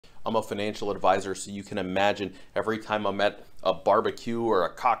I'm a financial advisor, so you can imagine every time I'm at a barbecue or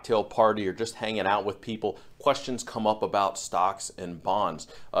a cocktail party or just hanging out with people, questions come up about stocks and bonds.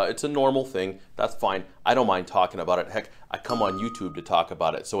 It's a normal thing. That's fine. I don't mind talking about it. Heck, I come on YouTube to talk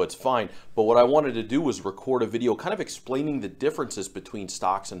about it, so it's fine. But what I wanted to do was record a video kind of explaining the differences between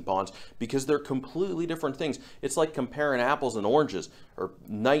stocks and bonds, because they're completely different things. It's like comparing apples and oranges, or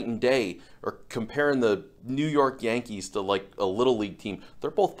night and day, or comparing the New York Yankees to like a little league team. They're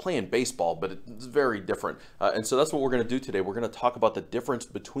both playing baseball, but it's very different. And so that's what we're going to do today. We're going to talk about the difference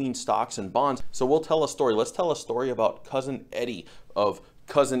between stocks and bonds. So we'll tell a story. Let's tell a story about Cousin Eddie of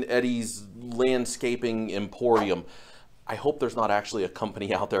Cousin Eddie's Landscaping Emporium. I hope there's not actually a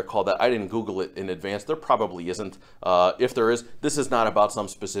company out there called that. I didn't Google it in advance. There probably isn't. If there is, this is not about some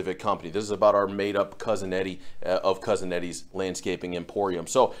specific company. This is about our made-up Cousin Eddie of Cousin Eddie's Landscaping Emporium.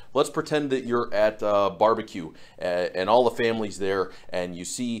 So let's pretend that you're at a barbecue and all the family's there, and you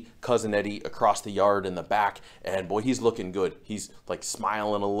see Cousin Eddie across the yard in the back, and boy, he's looking good. He's like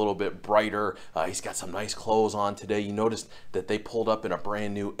smiling a little bit brighter. He's got some nice clothes on today. You noticed that they pulled up in a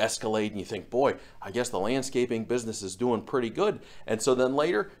brand new Escalade, and you think, boy, I guess the landscaping business is doing pretty good. And so then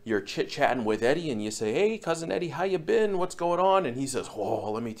later you're chit-chatting with Eddie and you say, hey, Cousin Eddie, how you been? What's going on? And he says,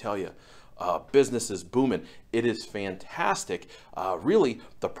 oh, let me tell you, business is booming. It is fantastic. Really,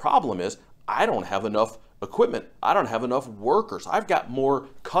 the problem is I don't have enough equipment. I don't have enough workers. I've got more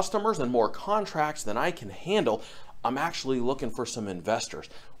customers and more contracts than I can handle. I'm actually looking for some investors.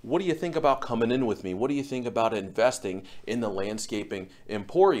 What do you think about coming in with me? What do you think about investing in the Landscaping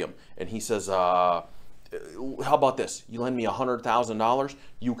Emporium? And he says, how about this? You lend me $100,000,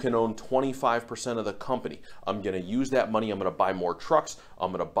 you can own 25% of the company. I'm going to use that money. I'm going to buy more trucks.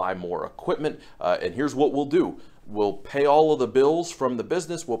 I'm going to buy more equipment. And here's what we'll do. We'll pay all of the bills from the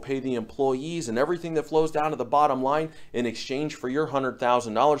business. We'll pay the employees and everything that flows down to the bottom line. In exchange for your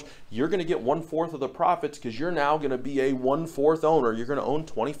 $100,000, you're going to get 1/4 of the profits, because you're now going to be a 1/4 owner. You're going to own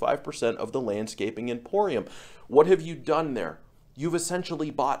 25% of the Landscaping Emporium. What have you done there? You've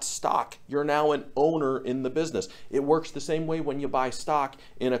essentially bought stock. You're now an owner in the business. It works the same way when you buy stock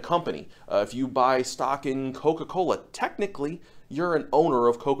in a company. If you buy stock in Coca-Cola, technically you're an owner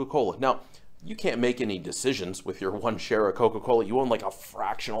of Coca-Cola. Now, you can't make any decisions with your 1 share of Coca-Cola. You own like a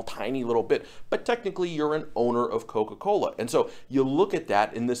fractional tiny little bit, but technically you're an owner of Coca-Cola. And so you look at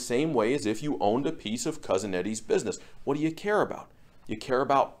that in the same way as if you owned a piece of Cousin Eddie's business. What do you care about? You care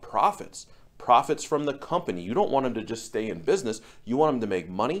about profits. Profits from the company. You don't want them to just stay in business. You want them to make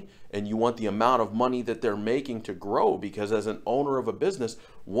money, and you want the amount of money that they're making to grow, because as an owner of a business,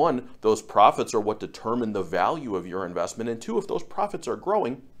 one, those profits are what determine the value of your investment, and two, if those profits are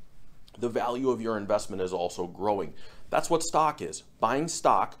growing, the value of your investment is also growing. That's what stock is. Buying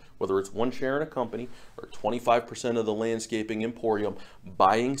stock, whether it's 1 share in a company or 25% of the Landscaping Emporium,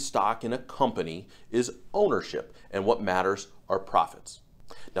 buying stock in a company is ownership, and what matters are profits.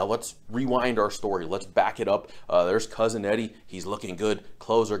 Now let's rewind our story. Let's back it up. There's Cousin Eddie. He's looking good.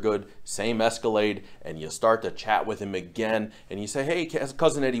 Clothes are good. Same Escalade. And you start to chat with him again. And you say, hey,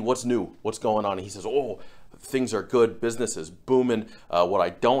 Cousin Eddie, what's new? What's going on? And he says, oh, things are good. Business is booming. What I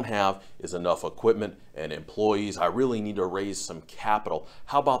don't have is enough equipment and employees. I really need to raise some capital.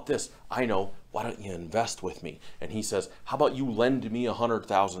 How about this? I know. Why don't you invest with me? And he says, how about you lend me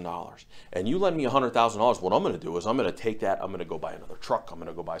 $100,000? And you lend me $100,000. What I'm going to do is I'm going to take that. I'm going to go buy another truck. I'm going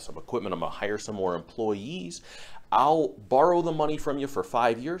to go buy some equipment. I'm going to hire some more employees. I'll borrow the money from you for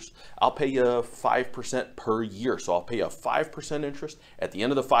 5 years. I'll pay you 5% per year. So I'll pay you a 5% interest. At the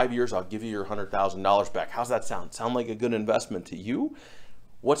end of the 5 years, I'll give you your $100,000 back. How's that sound? Sound like a good investment to you?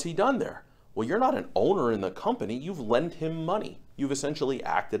 What's he done there? Well, you're not an owner in the company. You've lent him money. You've essentially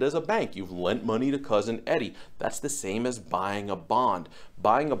acted as a bank. You've lent money to Cousin Eddie. That's the same as buying a bond.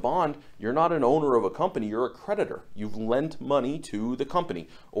 Buying a bond, you're not an owner of a company. You're a creditor. You've lent money to the company,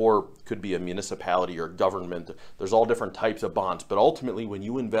 or could be a municipality or government. There's all different types of bonds. But ultimately, when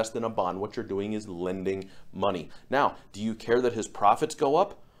you invest in a bond, what you're doing is lending money. Now, do you care that his profits go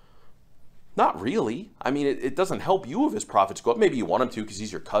up? Not really. I mean, it doesn't help you if his profits go up. Maybe you want him to because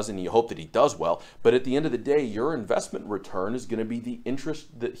he's your cousin and you hope that he does well. But at the end of the day, your investment return is going to be the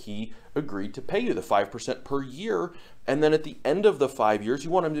interest that he agreed to pay you, the 5% per year. And then at the end of the 5 years, you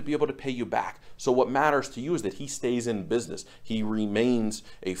want him to be able to pay you back. So what matters to you is that he stays in business. He remains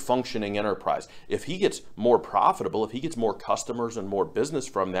a functioning enterprise. If he gets more profitable, if he gets more customers and more business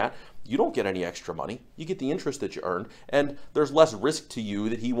from that, you don't get any extra money. You get the interest that you earned, and there's less risk to you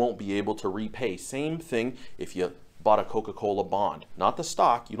that he won't be able to repay. Same thing if you bought a Coca-Cola bond, not the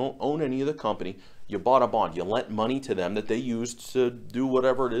stock. You don't own any of the company. You bought a bond. You lent money to them that they used to do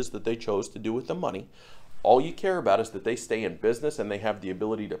whatever it is that they chose to do with the money. All you care about is that they stay in business and they have the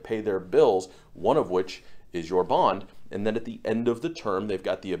ability to pay their bills, one of which is your bond. And then at the end of the term, they've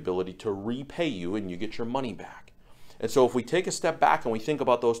got the ability to repay you and you get your money back. And so if we take a step back and we think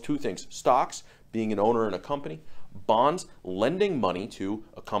about those two things, stocks, being an owner in a company, bonds, lending money to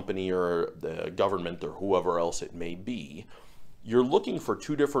a company or the government or whoever else it may be, you're looking for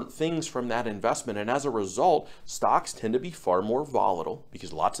two different things from that investment. And as a result, stocks tend to be far more volatile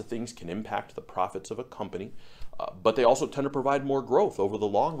because lots of things can impact the profits of a company. But they also tend to provide more growth. Over the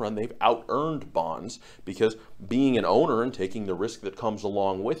long run, they've out-earned bonds because being an owner and taking the risk that comes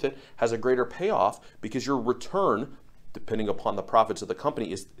along with it has a greater payoff because your return, depending upon the profits of the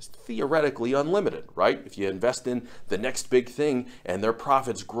company, is theoretically unlimited, right? If you invest in the next big thing and their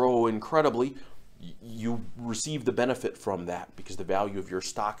profits grow incredibly, you receive the benefit from that because the value of your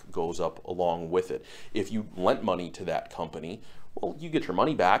stock goes up along with it. If you lent money to that company, well, you get your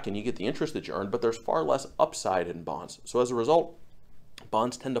money back and you get the interest that you earned, but there's far less upside in bonds. So as a result,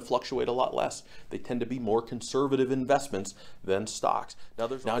 bonds tend to fluctuate a lot less. They tend to be more conservative investments than stocks.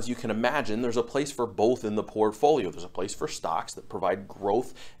 Now, as you can imagine, there's a place for both in the portfolio. There's a place for stocks that provide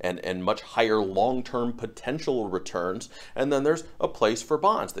growth and much higher long-term potential returns. And then there's a place for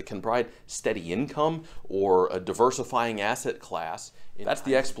bonds that can provide steady income or a diversifying asset class. That's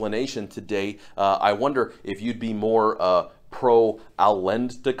the explanation today. I wonder if you'd be more pro I'll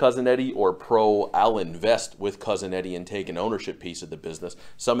lend to Cousin Eddie or pro I'll invest with Cousin Eddie and take an ownership piece of the business.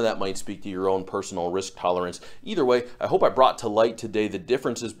 Some of that might speak to your own personal risk tolerance. Either way, I hope I brought to light today the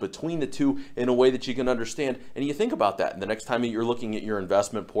differences between the two in a way that you can understand, and you think about that the next time you're looking at your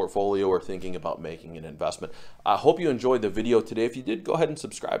investment portfolio or thinking about making an investment. I hope you enjoyed the video today. If you did, go ahead and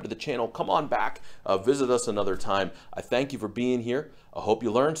subscribe to the channel. Come on back, visit us another time. I thank you for being here. I hope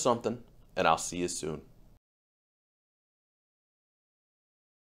you learned something, and I'll see you soon.